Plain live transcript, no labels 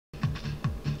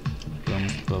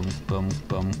Boom, boom,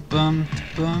 boom, boom,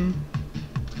 boom.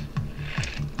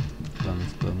 Boom,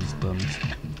 boom, boom.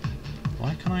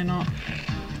 Why can I not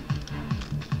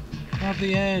grab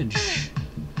the edge?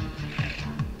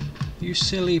 You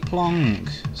silly plonk.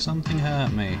 Something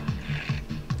hurt me.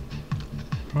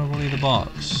 Probably the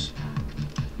box.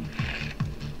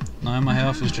 No, my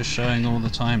health is just showing all the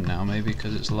time now, maybe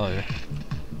because it's low.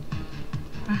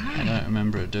 I don't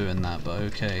remember it doing that, but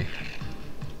okay.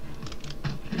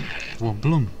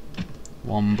 Womblum.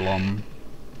 Womblom.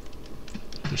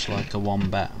 Just like a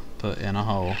wombat put in a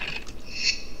hole.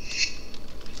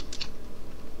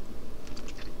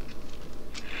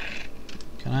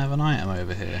 Can I have an item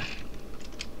over here?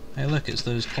 Hey look, it's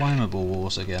those climbable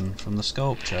walls again from the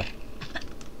sculpture.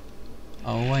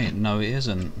 Oh wait, no it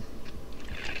isn't.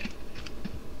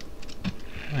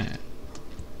 Wait.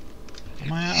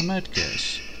 Am I out of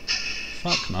medkits?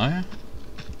 Fuck no.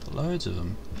 Loads of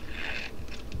them.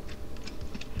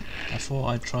 I thought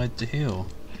I tried to heal.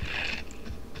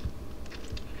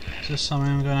 Is this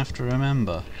something I'm going to have to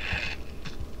remember?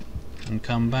 And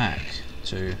come back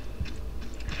to?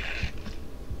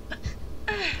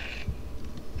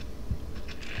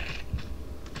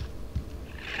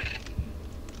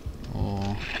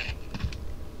 Or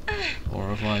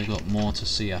have I got more to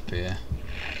see up here?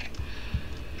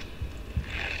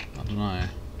 I don't know.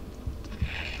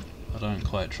 I don't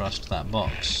quite trust that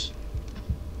box.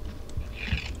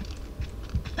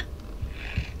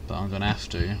 But I'm gonna have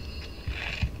to.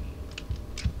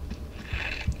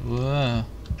 Whoa.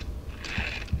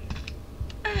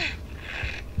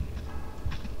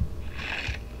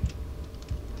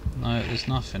 No, there's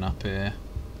nothing up here.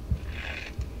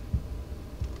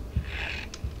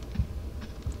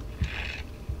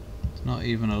 It's not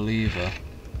even a lever.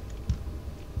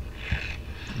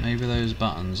 Maybe those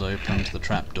buttons opened the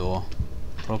trapdoor.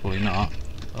 Probably not.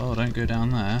 Oh, don't go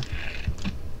down there.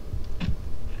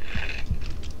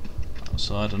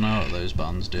 So I don't know what those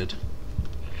buttons did.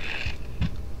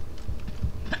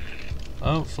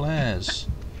 Oh, flares.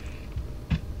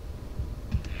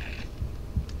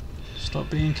 Stop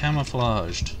being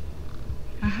camouflaged.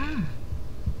 Aha.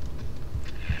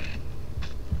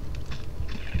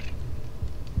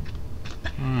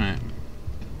 Alright.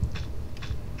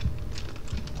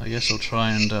 I guess I'll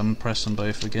try and press them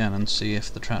both again and see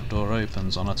if the trapdoor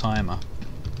opens on a timer.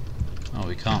 Oh,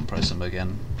 we can't press them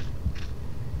again.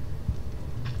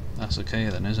 That's okay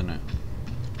then, isn't it?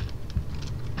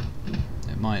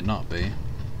 It might not be.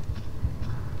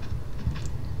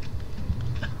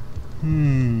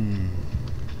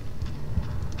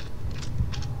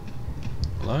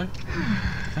 Hello?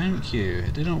 Thank you.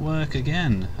 It didn't work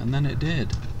again, and then it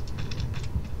did.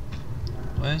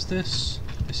 Where's this?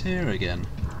 It's here again.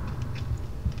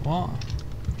 What?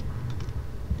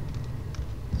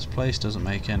 This place doesn't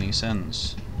make any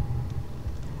sense.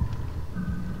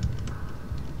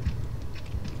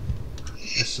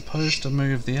 It's supposed to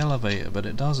move the elevator, but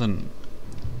it doesn't.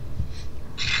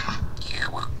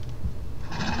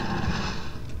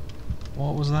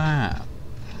 What was that?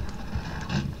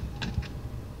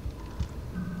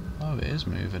 Oh, it is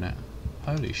moving it.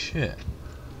 Holy shit.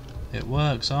 It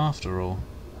works after all.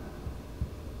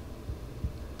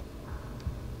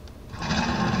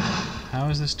 How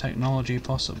is this technology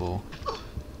possible?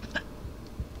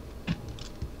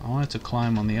 I wanted to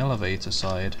climb on the elevator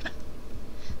side.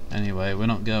 Anyway, we're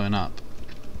not going up.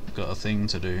 Got a thing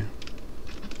to do.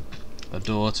 A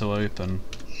door to open.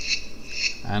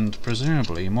 And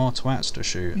presumably more twats to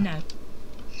shoot. No.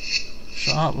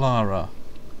 Shut up, Lara.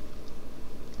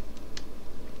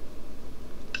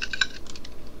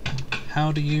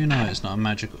 How do you know it's not a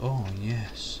magic... Oh,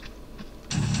 yes.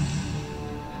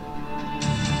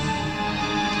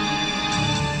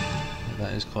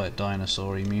 That is quite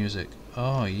dinosaur-y music.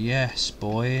 Oh, yes,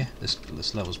 boy.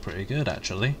 This level's pretty good,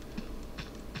 actually.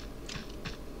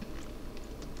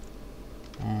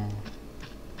 Oh.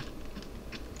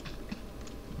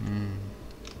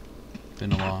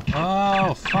 Been a while.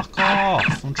 Oh, fuck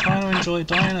off! I'm trying to enjoy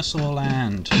Dinosaur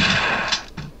Land.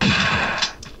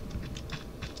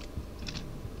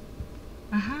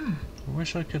 Aha. I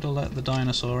wish I could have let the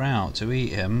dinosaur out to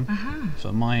eat him Aha.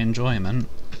 for my enjoyment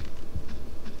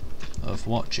of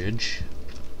watchage.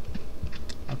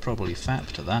 I'd probably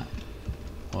fap to that,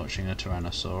 watching a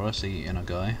Tyrannosaurus eating a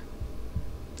guy.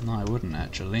 No, I wouldn't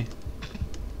actually.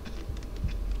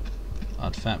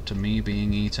 I'd fap to me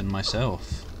being eaten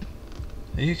myself.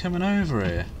 Are you coming over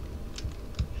here?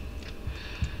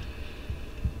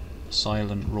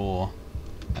 Silent roar.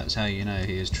 That's how you know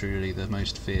he is truly the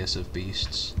most fierce of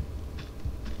beasts.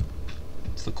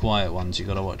 It's the quiet ones you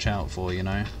gotta watch out for, you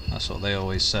know. That's what they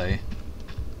always say.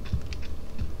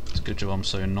 It's good job I'm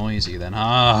so noisy then.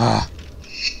 Ah!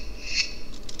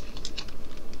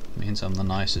 Means I'm the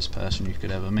nicest person you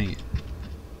could ever meet.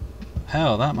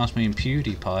 Hell, that must mean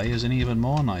PewDiePie is an even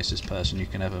more nicest person you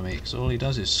can ever meet, because all he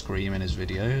does is scream in his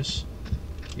videos.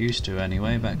 Used to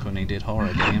anyway, back when he did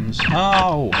horror games.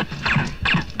 Oh!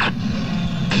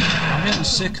 I'm getting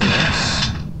sick of this.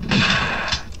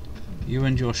 You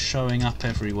and your showing up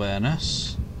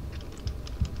everywhere-ness.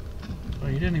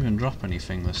 Well, you didn't even drop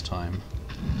anything this time.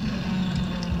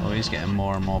 Oh, he's getting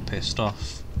more and more pissed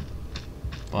off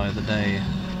by the day.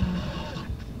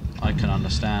 I can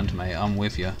understand, mate. I'm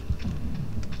with you.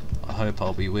 I hope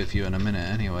I'll be with you in a minute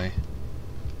anyway.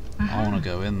 I want to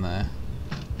go in there.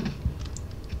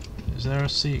 Is there a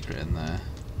secret in there?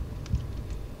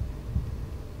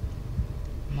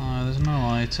 No, there's no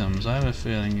items. I have a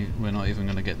feeling we're not even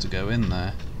going to get to go in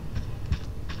there.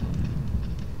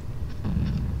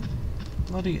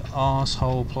 Bloody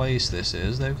arsehole place this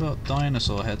is. They've got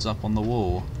dinosaur heads up on the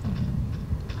wall.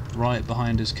 Right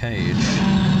behind his cage.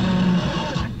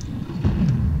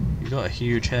 You got a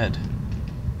huge head.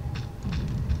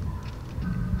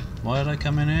 Why did I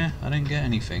come in here? I didn't get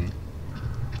anything.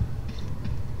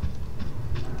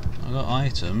 I got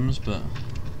items, but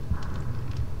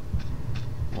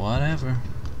whatever.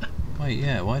 Wait,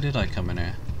 yeah, why did I come in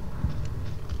here?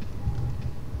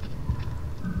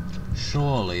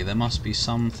 Surely there must be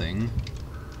something.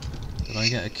 Did I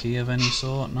get a key of any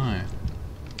sort? No.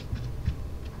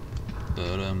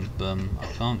 But I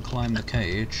can't climb the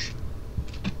cage.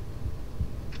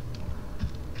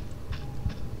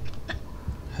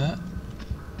 Huh?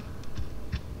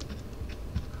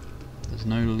 There's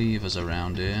no levers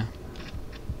around here.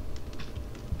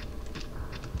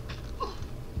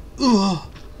 Ugh!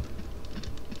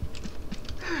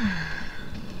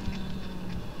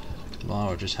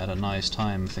 Lara just had a nice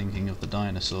time thinking of the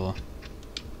dinosaur.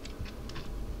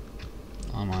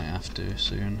 I might have to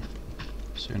soon.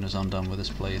 As soon as I'm done with this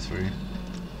playthrough.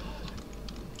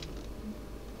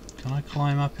 Can I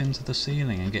climb up into the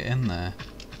ceiling and get in there?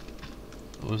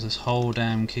 Or was this whole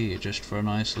damn key just for a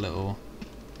nice little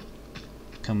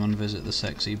come and visit the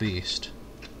sexy beast?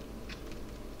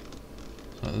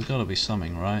 So there's got to be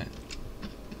something, right?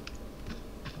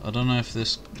 I don't know if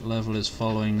this level is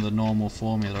following the normal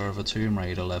formula of a Tomb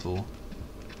Raider level,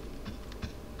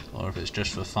 or if it's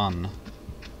just for fun.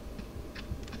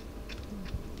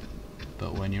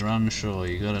 But when you're unsure,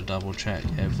 you gotta double check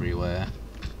everywhere.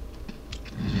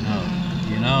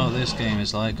 You know what this game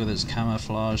is like with its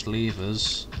camouflaged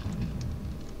levers.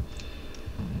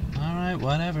 Alright,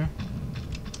 whatever.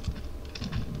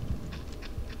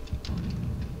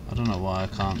 I don't know why I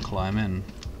can't climb in.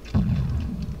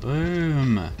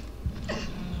 Boom!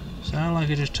 Sound like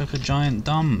I just took a giant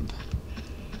dump.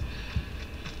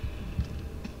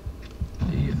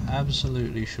 Are you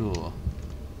absolutely sure?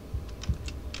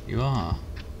 You are.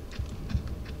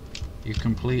 You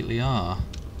completely are.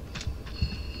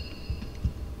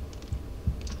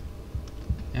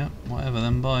 Yep, whatever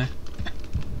then, bye.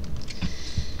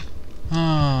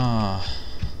 Ah,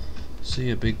 see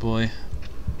ya, big boy.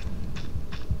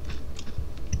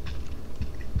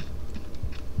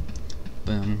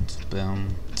 Boom,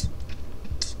 boom.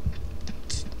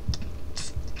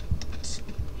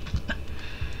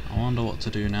 I wonder what to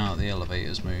do now that the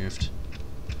elevator's moved.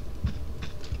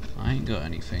 I ain't got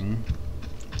anything.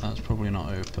 That's probably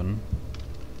not open.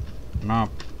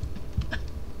 Nope.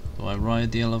 Do I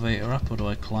ride the elevator up or do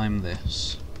I climb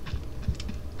this?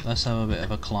 Let's have a bit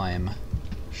of a climb,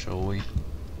 shall we?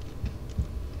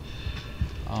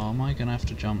 Oh, am I gonna have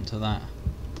to jump to that?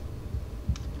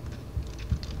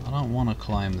 I don't want to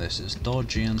climb this, it's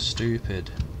dodgy and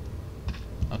stupid.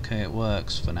 Okay, it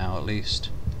works for now at least.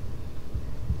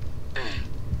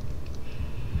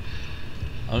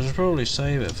 I should probably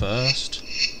save it first.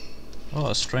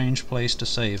 What a strange place to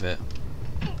save it.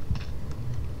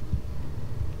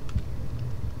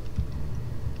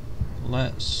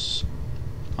 Let's...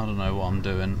 I don't know what I'm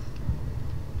doing.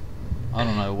 I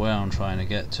don't know where I'm trying to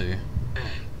get to.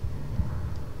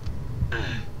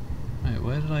 Wait,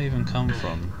 where did I even come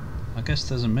from? I guess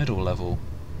there's a middle level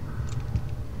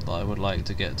that I would like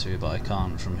to get to, but I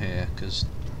can't from here because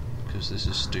this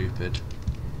is stupid.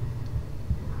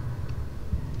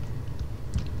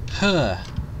 Huh.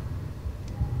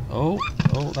 Oh,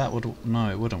 that would... no,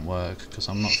 it wouldn't work because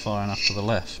I'm not far enough to the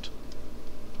left.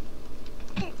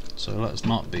 So let's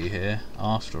not be here,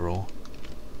 after all.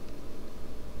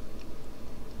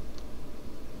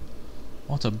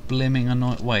 What a blimming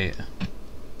wait.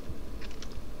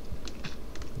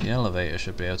 The elevator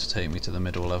should be able to take me to the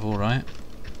middle level, right?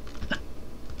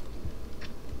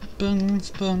 Bung,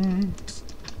 bung.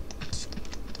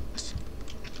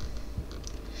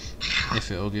 If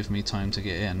it'll give me time to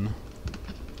get in.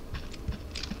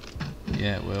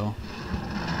 Yeah, it will.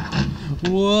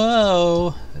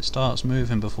 Whoa! It starts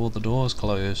moving before the doors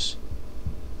close.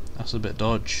 That's a bit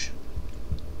dodge.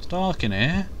 It's dark in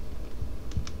here.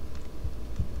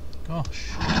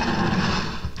 Gosh.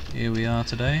 Here we are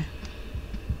today.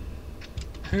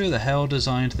 Who the hell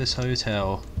designed this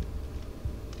hotel?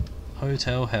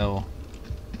 Hotel hell.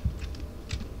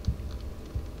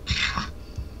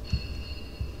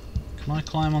 Can I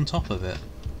climb on top of it?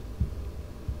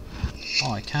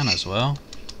 Oh, I can as well.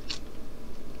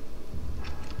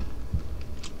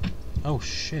 Oh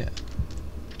shit.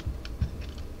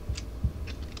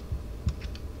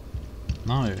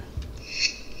 No.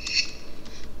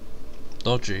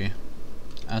 Dodgy.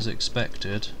 As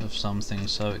expected of something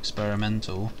so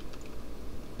experimental.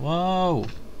 Whoa!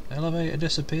 The elevator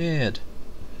disappeared.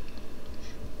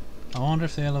 I wonder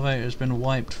if the elevator has been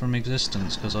wiped from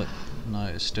existence because I... No,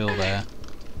 it's still there.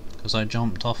 Because I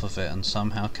jumped off of it and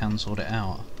somehow cancelled it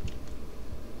out.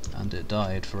 And it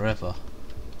died forever.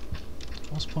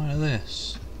 What's the point of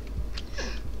this?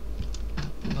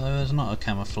 Oh, there's not a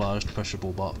camouflaged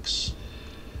pushable box.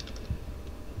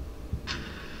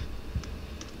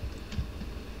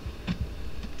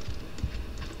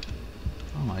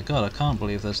 Oh my god, I can't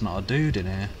believe there's not a dude in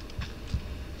here.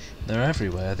 They're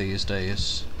everywhere these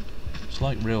days. It's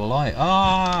like real life.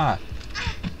 Ah!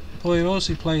 Oh, we've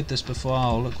also played this before.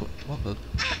 Oh, look what the...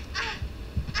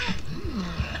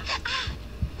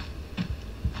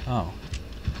 Oh.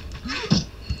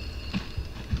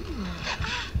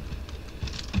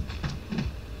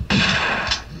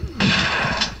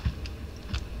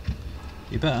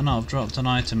 You better not have dropped an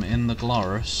item in the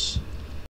Glorus.